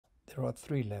There are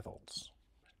three levels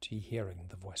to hearing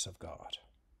the voice of God.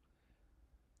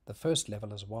 The first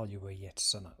level is while you were yet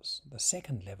sinners. The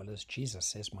second level is Jesus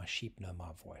says, "My sheep know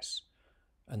my voice."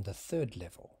 And the third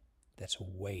level, that's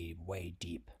way, way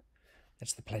deep.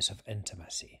 That's the place of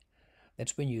intimacy.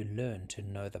 That's when you learn to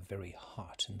know the very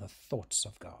heart and the thoughts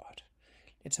of God.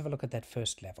 Let's have a look at that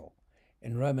first level.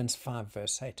 In Romans 5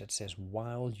 verse 8 it says,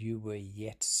 "While you were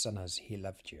yet sinners, he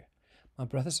loved you." My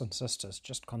brothers and sisters,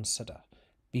 just consider,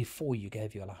 before you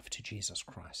gave your life to Jesus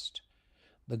Christ,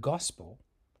 the gospel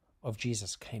of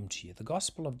Jesus came to you. The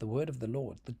gospel of the word of the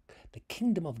Lord, the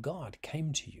kingdom of God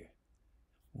came to you.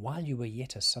 While you were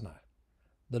yet a sinner,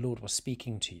 the Lord was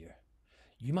speaking to you.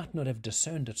 You might not have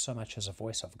discerned it so much as a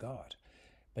voice of God,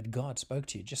 but God spoke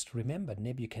to you. Just remember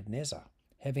Nebuchadnezzar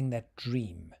having that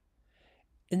dream.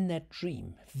 In that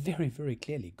dream, very, very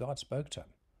clearly, God spoke to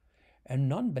him. And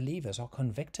non-believers are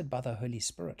convicted by the Holy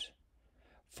Spirit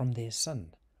from their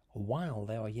sin while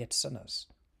they are yet sinners.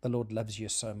 The Lord loves you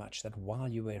so much that while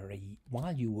you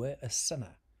were a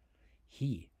sinner,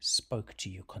 he spoke to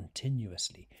you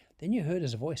continuously. Then you heard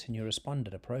his voice and you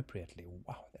responded appropriately.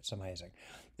 Wow, that's amazing.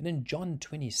 And in John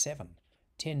 10:27,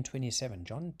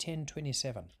 John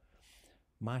 10:27,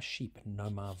 "My sheep know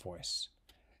my voice."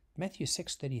 Matthew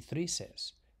 6:33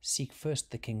 says, "Seek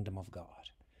first the kingdom of God."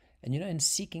 And in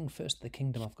seeking first the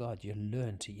kingdom of God, you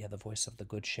learn to hear the voice of the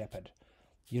Good Shepherd.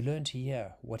 You learn to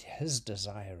hear what his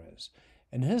desire is.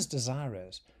 And his desire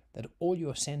is that all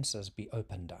your senses be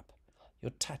opened up.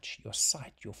 Your touch, your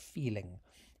sight, your feeling,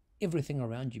 everything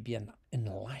around you be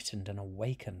enlightened and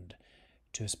awakened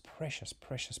to his precious,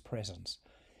 precious presence.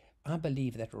 I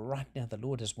believe that right now the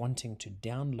Lord is wanting to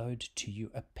download to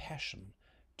you a passion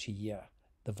to hear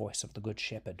the voice of the Good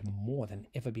Shepherd more than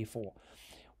ever before.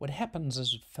 What happens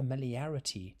is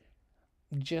familiarity,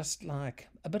 just like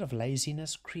a bit of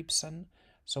laziness creeps in.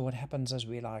 So what happens is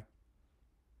we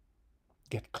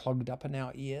get clogged up in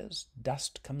our ears,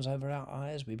 dust comes over our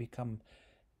eyes, we become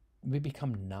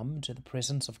numb to the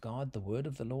presence of God, the word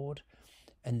of the Lord,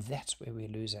 and that's where we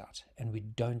lose out, and we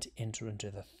don't enter into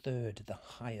the third, the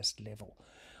highest level.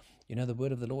 The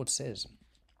word of the Lord says,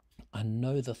 "I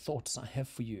know the thoughts I have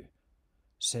for you,"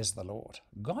 says the Lord.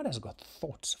 God has got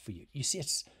thoughts for you. You see,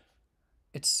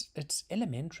 it's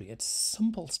elementary, it's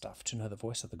simple stuff to know the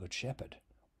voice of the Good Shepherd.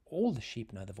 All the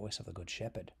sheep know the voice of the Good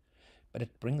Shepherd. But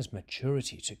it brings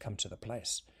maturity to come to the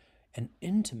place, and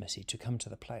intimacy to come to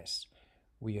the place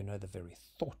where you know the very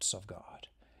thoughts of God.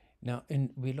 Now,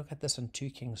 we look at this in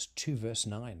 2 Kings 2 verse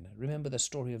 9. Remember the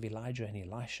story of Elijah and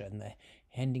Elisha and the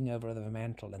handing over of the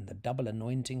mantle and the double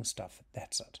anointing stuff.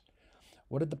 That's it.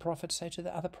 What did the prophet say to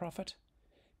the other prophet?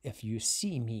 "If you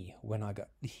see me when I go,"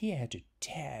 he had to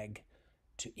tag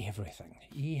to everything.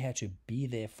 He had to be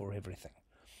there for everything.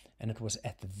 And it was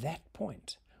at that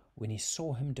point, when he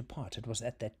saw him depart, it was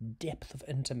at that depth of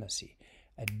intimacy,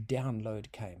 a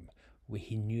download came where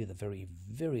he knew the very,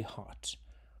 very heart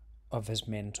of his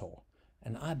mentor.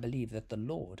 And I believe that the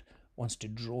Lord wants to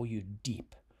draw you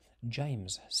deep.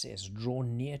 James says, "Draw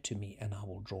near to me and I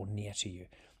will draw near to you."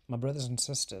 My brothers and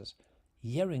sisters,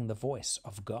 hearing the voice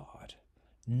of God,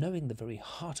 knowing the very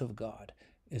heart of God,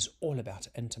 is all about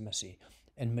intimacy.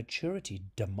 And maturity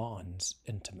demands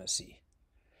intimacy.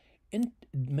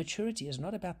 Maturity is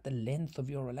not about the length of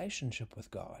your relationship with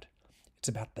God. It's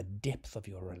about the depth of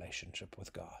your relationship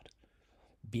with God.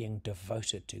 Being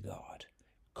devoted to God.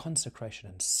 Consecration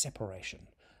and separation.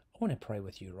 I want to pray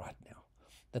with you right now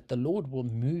that the Lord will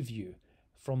move you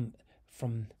from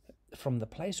the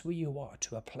place where you are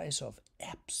to a place of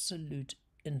absolute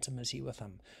intimacy with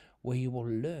him, where you will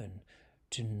learn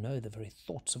to know the very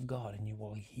thoughts of God and you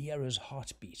will hear his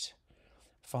heartbeat.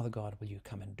 Father God, will you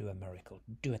come and do a miracle?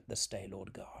 Do it this day,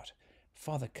 Lord God.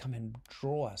 Father, come and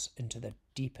draw us into the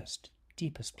deepest,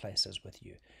 deepest places with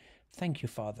you. Thank you,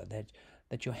 Father,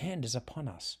 that your hand is upon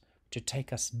us to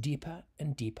take us deeper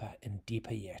and deeper and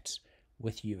deeper yet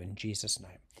with you in Jesus'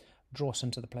 name. Draw us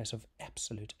into the place of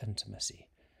absolute intimacy.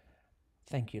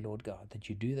 Thank you, Lord God, that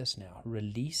you do this now.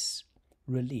 Release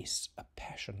a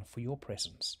passion for your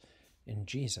presence. In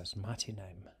Jesus' mighty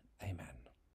name, amen.